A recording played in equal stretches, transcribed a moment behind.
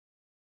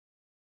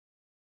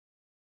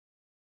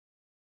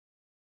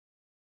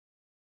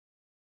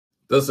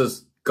This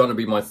is gonna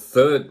be my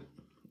third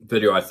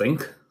video, I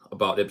think,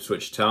 about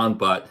Ipswich Town,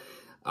 but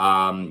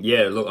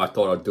yeah, look, I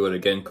thought I'd do it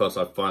again because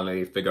I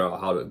finally figured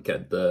out how to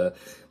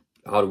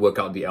work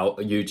out the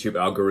YouTube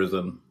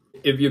algorithm.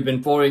 If you've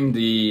been following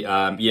the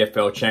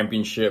EFL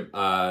Championship,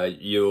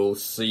 you'll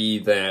see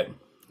that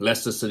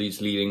Leicester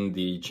City's leading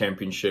the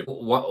championship.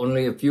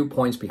 Only a few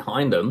points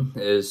behind them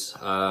is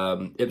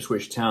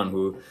Ipswich Town,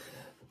 who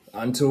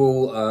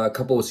until a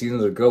couple of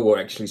seasons ago were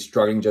actually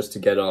struggling just to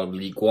get out of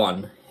League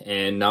One,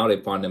 and now they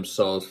find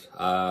themselves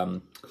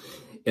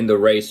in the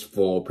race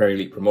for Premier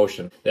League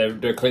promotion.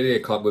 They're clearly a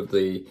club with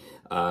the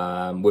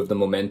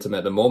momentum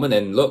at the moment,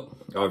 and look,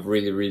 I've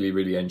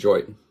really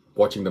enjoyed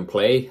watching them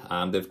play.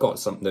 They've got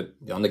something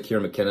under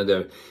Kieran McKenna.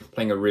 They're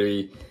playing a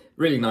really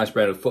nice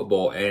brand of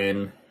football,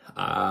 and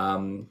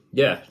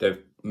yeah,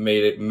 they've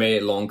made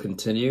it long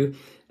continue,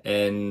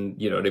 and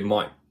they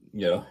might.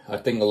 I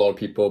think a lot of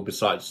people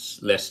besides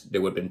Leicester, they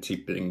would have been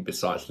tipping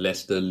besides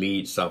Leicester,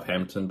 Leeds,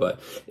 Southampton, but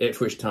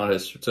Ipswich Town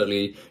has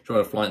certainly drawn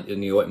a fly in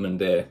the ointment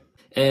there.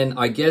 And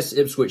I guess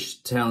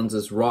Ipswich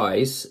Town's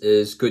rise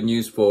is good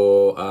news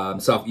for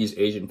Southeast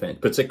Asian fans,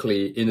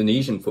 particularly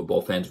Indonesian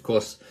football fans. Of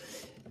course,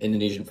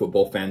 Indonesian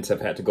football fans have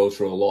had to go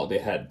through a lot. They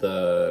had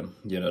the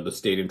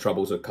stadium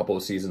troubles a couple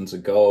of seasons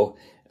ago,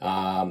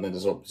 and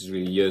there's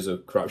obviously years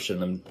of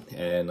corruption,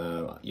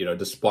 and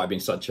despite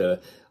being such a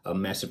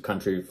massive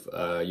country,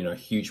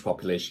 huge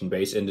population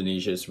base,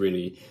 Indonesia's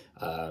really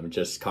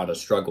just kind of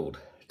struggled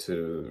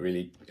to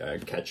really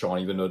catch on,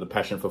 even though the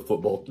passion for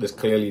football is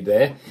clearly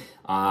there.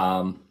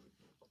 I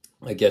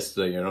guess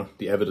the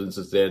evidence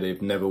is there.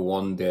 They've never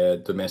won their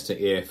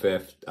domestic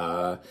AFF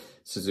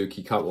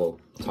Suzuki Cup, or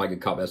Tiger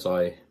Cup as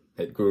I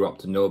grew up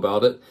to know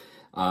about it,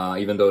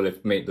 even though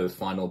they've made the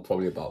final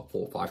probably about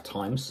 4 or 5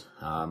 times.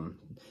 Don't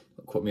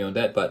quote me on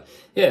that, but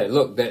yeah,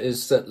 look, there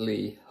is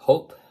certainly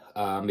hope,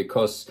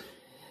 because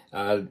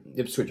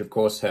Ipswich, of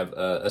course, have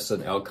a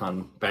certain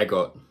Elkan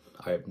Baggott.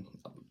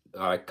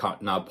 I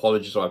can't now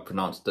apologize if I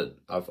pronounced it.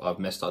 I've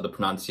messed up the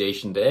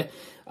pronunciation there.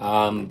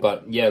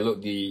 But yeah,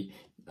 look, the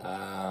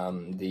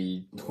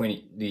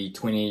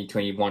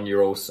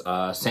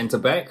 21-year-old centre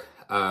back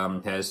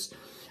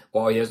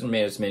he hasn't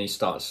made as many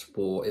starts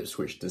for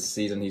Ipswich this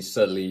season. He's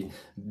certainly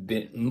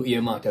been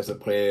earmarked as a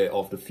player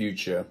of the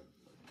future,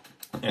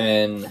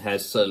 and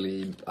has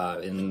certainly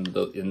in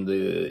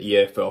the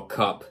EFL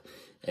Cup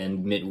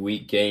and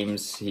midweek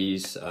games,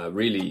 he's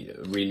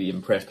really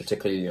impressed,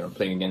 particularly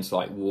playing against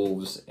like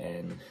Wolves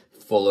and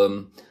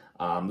Fulham.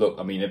 Look,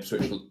 I mean,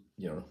 Ipswich,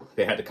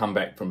 they had to come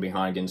back from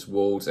behind against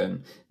Wolves,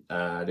 and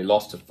they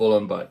lost to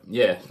Fulham. But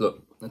yeah,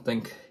 look, I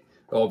think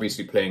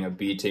obviously playing a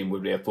B team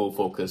with their full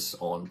focus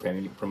on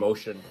Premier League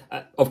promotion.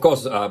 Of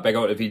course,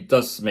 Baggott, if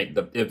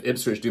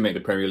Ipswich do make the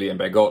Premier League and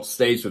Baggott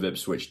stays with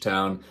Ipswich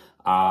Town,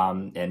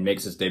 and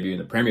makes his debut in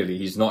the Premier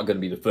League, he's not going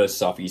to be the first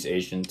Southeast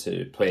Asian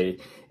to play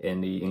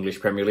in the English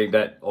Premier League.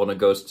 That honour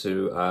goes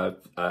to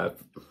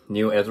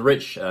Neil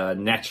Etheridge,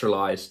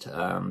 naturalised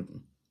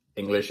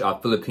English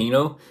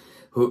Filipino,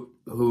 who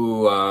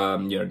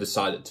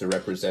decided to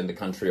represent the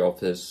country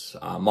of his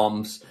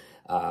mums.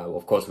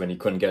 Of course, when he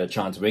couldn't get a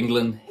chance with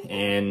England,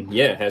 and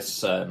yeah,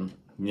 has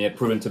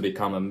proven to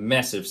become a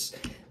massive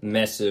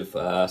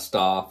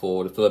star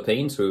for the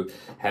Philippines, who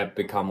have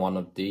become one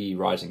of the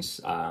rising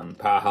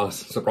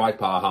surprise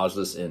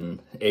powerhouses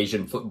in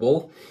Asian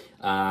football.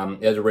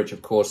 Etheridge,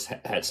 of course,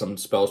 had some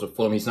spells with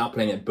Fulham. He's now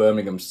playing at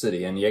Birmingham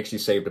City, and he actually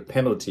saved a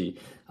penalty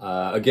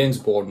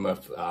against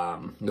Bournemouth.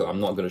 No, I'm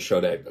not going to show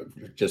that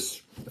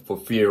just for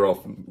fear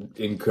of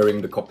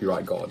incurring the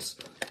copyright gods.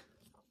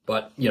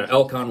 But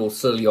Elkan will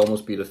certainly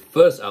almost be the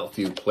first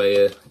outfield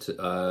player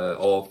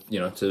to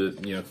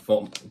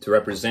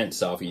represent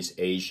Southeast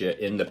Asia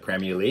in the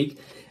Premier League,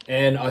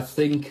 and I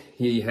think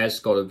he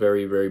has got a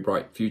very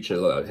bright future.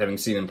 Look, having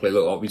seen him play,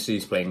 look, obviously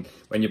he's playing.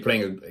 When you're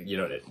playing,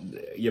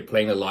 you're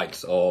playing the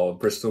likes of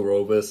Bristol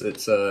Rovers.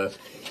 It's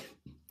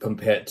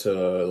compared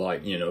to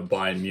like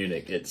Bayern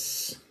Munich.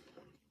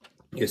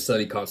 You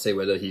certainly can't say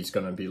whether he's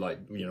going to be like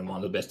one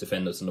of the best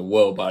defenders in the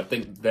world, but I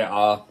think there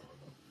are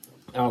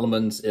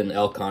elements in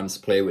Elkan's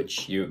play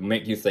which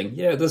make you think,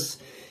 yeah, this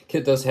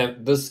kid is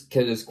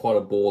quite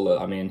a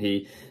baller. I mean,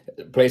 he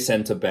plays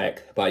centre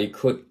back, but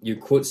you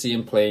could see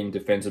him playing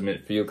defensive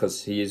midfield,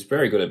 because he is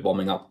very good at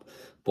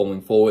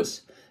bombing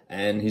forwards,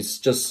 and he's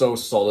just so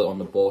solid on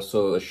the ball,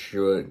 so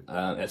assured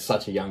at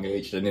such a young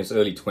age. In his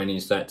early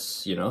 20s,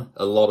 that's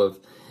a lot of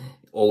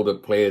older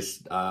players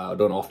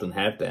don't often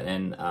have that,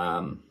 and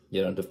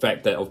the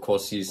fact that, of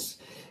course, he's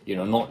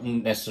not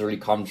necessarily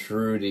come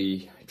through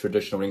the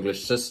traditional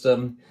English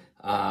system,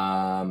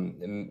 I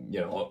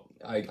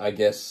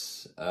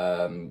guess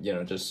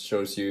just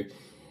shows you,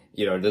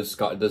 this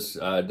guy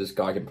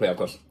can play. Of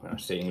course, when I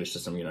say English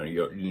system,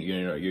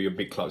 your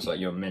big clubs like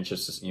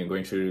Manchester,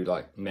 going through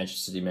like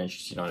Manchester City,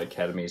 Manchester United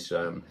academies.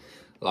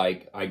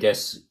 Like, I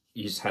guess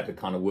he's had to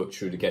kind of work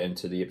through to get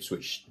into the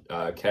Ipswich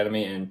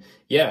academy, and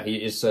yeah, he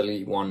is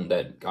certainly one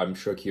that I'm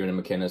sure Kieran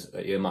McKenna's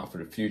earmarked for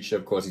the future.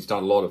 Of course, he's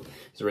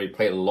already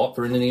played a lot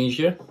for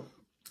Indonesia.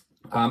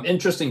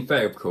 Interesting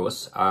fact, of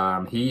course.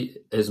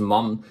 His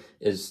mum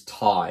is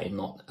Thai,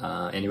 not,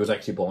 and he was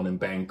actually born in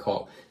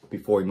Bangkok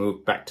before he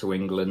moved back to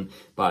England.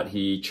 But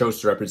he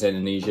chose to represent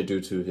Indonesia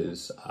due to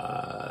his,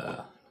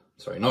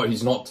 sorry, no,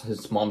 he's not.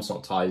 His mom's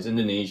not Thai. He's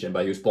Indonesian,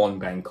 but he was born in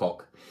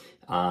Bangkok.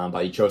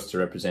 But he chose to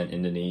represent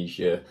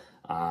Indonesia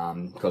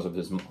because of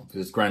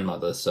his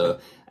grandmother. So,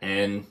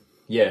 and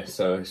yeah,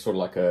 so it's sort of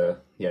like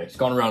he's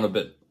gone around a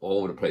bit all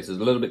over the place. It's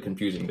a little bit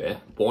confusing there.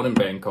 Born in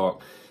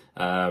Bangkok.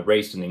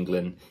 Raised in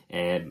England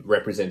and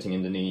representing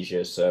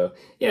Indonesia. So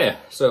yeah,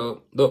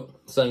 so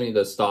look, certainly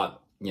the start,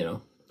 you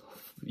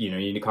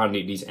kind of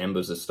need these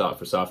embers to start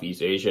for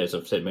Southeast Asia. As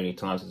I've said many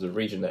times, it's a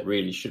region that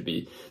really should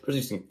be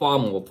producing far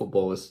more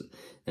footballers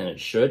than it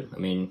should. I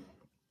mean,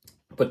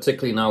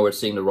 particularly now we're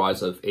seeing the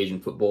rise of Asian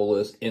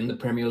footballers in the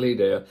Premier League.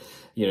 There,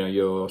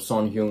 your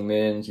Son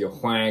Heung-mins, your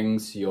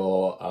Hwangs,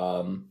 your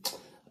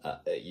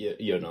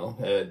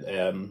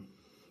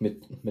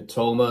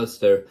Mitomas.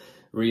 They're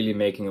really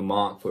making a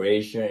mark for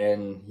Asia,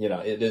 and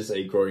it is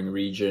a growing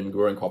region,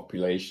 growing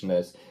population.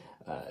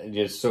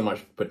 There's so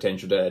much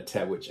potential there to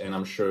tap, and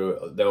I'm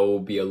sure there will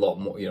be a lot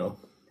more.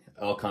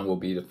 Elkan will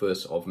be the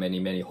first of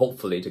many,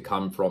 hopefully, to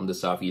come from the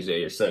Southeast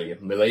Asia. So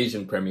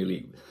Malaysian Premier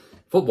League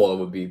footballer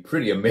would be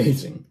pretty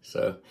amazing.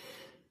 So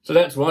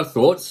that's my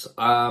thoughts.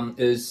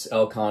 Is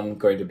Elkan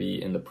going to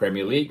be in the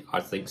Premier League? I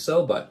think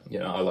so, but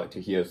I'd like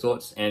to hear your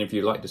thoughts. And if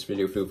you like this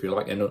video, feel free to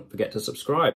like, and don't forget to subscribe.